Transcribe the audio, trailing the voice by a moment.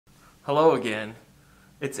Hello again.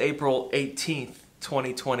 It's April 18th,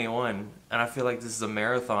 2021, and I feel like this is a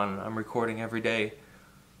marathon. I'm recording every day.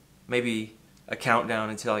 Maybe a countdown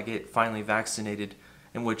until I get finally vaccinated,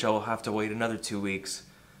 in which I'll have to wait another 2 weeks.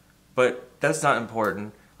 But that's not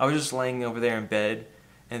important. I was just laying over there in bed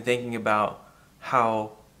and thinking about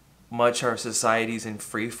how much our society's in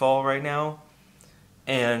free fall right now.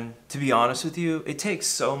 And to be honest with you, it takes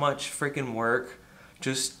so much freaking work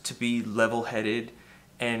just to be level-headed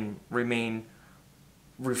and remain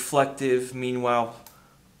reflective, meanwhile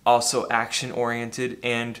also action-oriented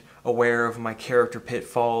and aware of my character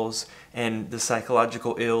pitfalls and the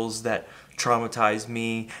psychological ills that traumatize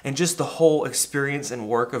me, and just the whole experience and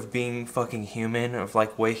work of being fucking human, of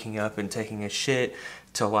like waking up and taking a shit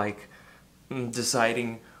to like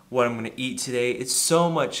deciding what I'm gonna eat today. It's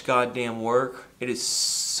so much goddamn work. It is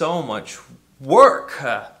so much work.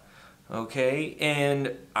 Okay?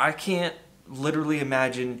 And I can't literally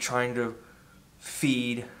imagine trying to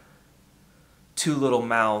feed 2 little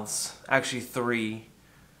mouths, actually 3,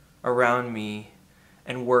 around me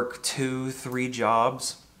and work 2-3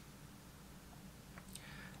 jobs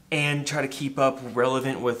and try to keep up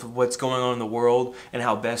relevant with what's going on in the world and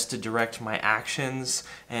how best to direct my actions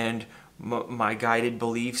and my guided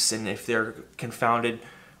beliefs, and if they're confounded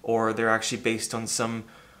or they're actually based on some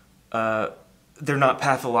they're not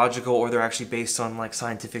pathological, or they're actually based on like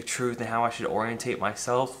scientific truth and how I should orientate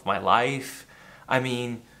myself, my life. I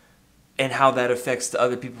mean, and how that affects the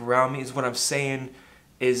other people around me is what I'm saying.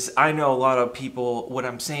 Is I know a lot of people, what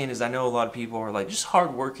I'm saying is I know a lot of people are like just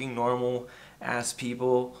hardworking, normal ass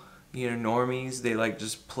people, you know, normies. They like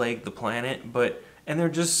just plague the planet, and they're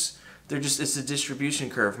just it's a distribution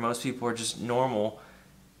curve. Most people are just normal,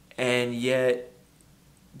 and yet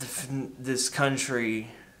this country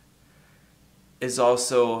is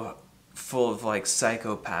also full of like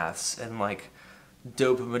psychopaths and like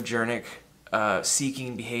dopaminergic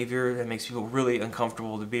seeking behavior that makes people really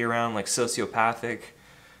uncomfortable to be around, like sociopathic.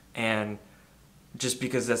 And just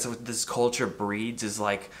because that's what this culture breeds, is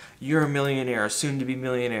like, you're a millionaire, soon to be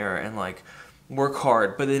millionaire, and like work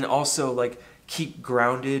hard, but then also like keep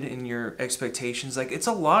grounded in your expectations. Like, it's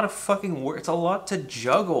a lot of fucking work. It's a lot to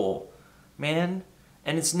juggle, man.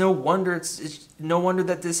 And it's no wonder it's no wonder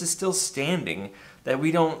that this is still standing. That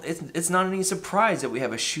we don't. It's not any surprise that we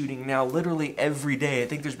have a shooting now literally every day. I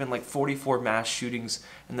think there's been like 44 mass shootings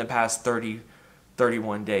in the past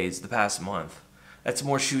 31 days, the past month. That's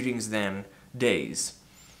more shootings than days.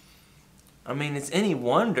 I mean, it's any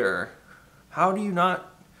wonder. How do you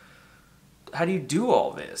do all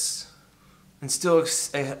this and still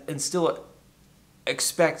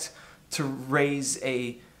expect to raise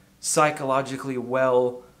a psychologically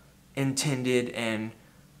well-intended and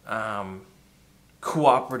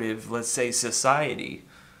cooperative, let's say, society?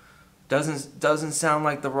 Doesn't sound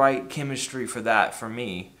like the right chemistry for that for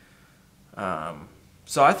me.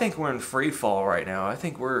 So I think we're in free fall right now. I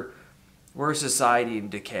think we're a society in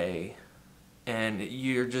decay, and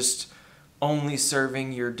you're just only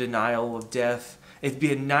serving your denial of death. It'd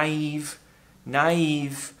be a naive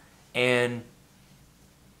and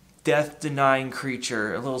death-denying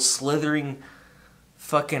creature, a little slithering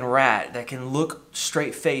fucking rat that can look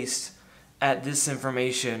straight-faced at this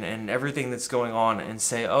information and everything that's going on and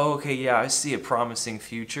say, oh, okay, yeah, I see a promising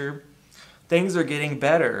future. Things are getting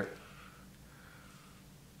better.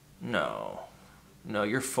 No,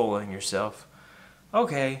 you're fooling yourself.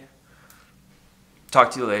 Okay.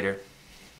 Talk to you later.